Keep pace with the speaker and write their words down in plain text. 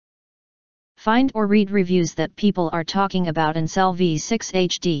Find or read reviews that people are talking about Ancel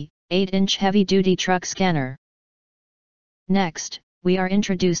V6hd, 8-inch heavy-duty truck scanner. Next, we are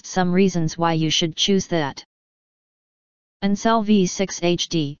introduced some reasons why you should choose that. Ancel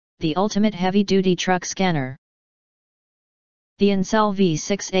V6hd, the ultimate heavy-duty truck scanner. The Ancel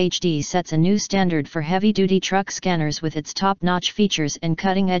V6hd sets a new standard for heavy-duty truck scanners with its top-notch features and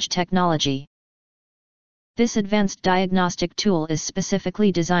cutting-edge technology. This advanced diagnostic tool is specifically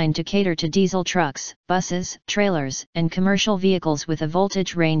designed to cater to diesel trucks, buses, trailers, and commercial vehicles with a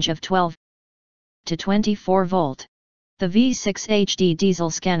voltage range of 12 to 24 volt. The V6hd diesel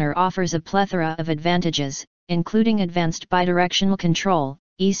scanner offers a plethora of advantages, including advanced bidirectional control,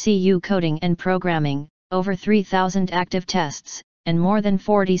 ECU coding and programming, over 3,000 active tests, and more than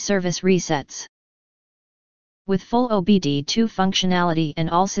 40 service resets. With full OBD2 functionality and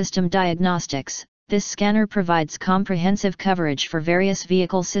all-system diagnostics, this scanner provides comprehensive coverage for various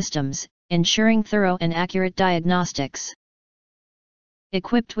vehicle systems, ensuring thorough and accurate diagnostics.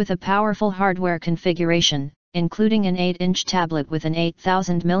 Equipped with a powerful hardware configuration, including an 8-inch tablet with an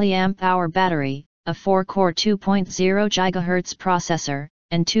 8,000 mAh battery, a 4-core 2.0 GHz processor,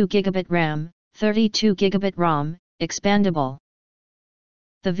 and 2 GB RAM, 32 GB ROM, expandable.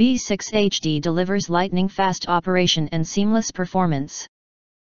 The V6hd delivers lightning-fast operation and seamless performance.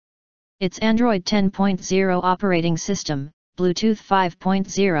 Its Android 10.0 operating system, Bluetooth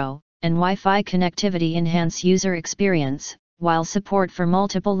 5.0, and Wi-Fi connectivity enhance user experience, while support for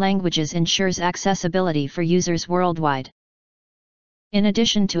multiple languages ensures accessibility for users worldwide. In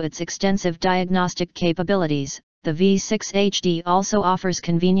addition to its extensive diagnostic capabilities, the V6hd also offers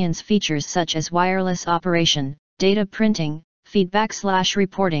convenience features such as wireless operation, data printing,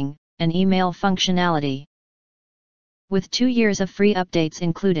 feedback/reporting, and email functionality. With 2 years of free updates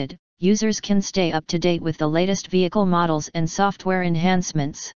included, users can stay up to date with the latest vehicle models and software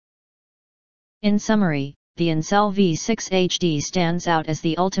enhancements. In summary, the Ancel V6hd stands out as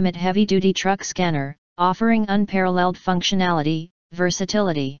the ultimate heavy-duty truck scanner, offering unparalleled functionality,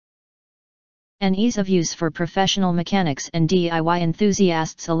 versatility, and ease of use for professional mechanics and DIY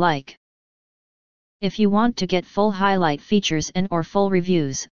enthusiasts alike. If you want to get full highlight features and/or full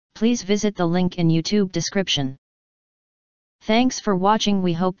reviews, please visit the link in YouTube description. Thanks for watching.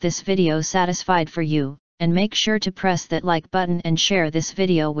 We hope this video satisfied for you, and make sure to press that like button and share this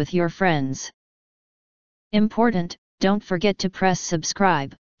video with your friends. Important, don't forget to press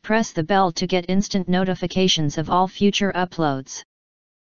subscribe, press the bell to get instant notifications of all future uploads.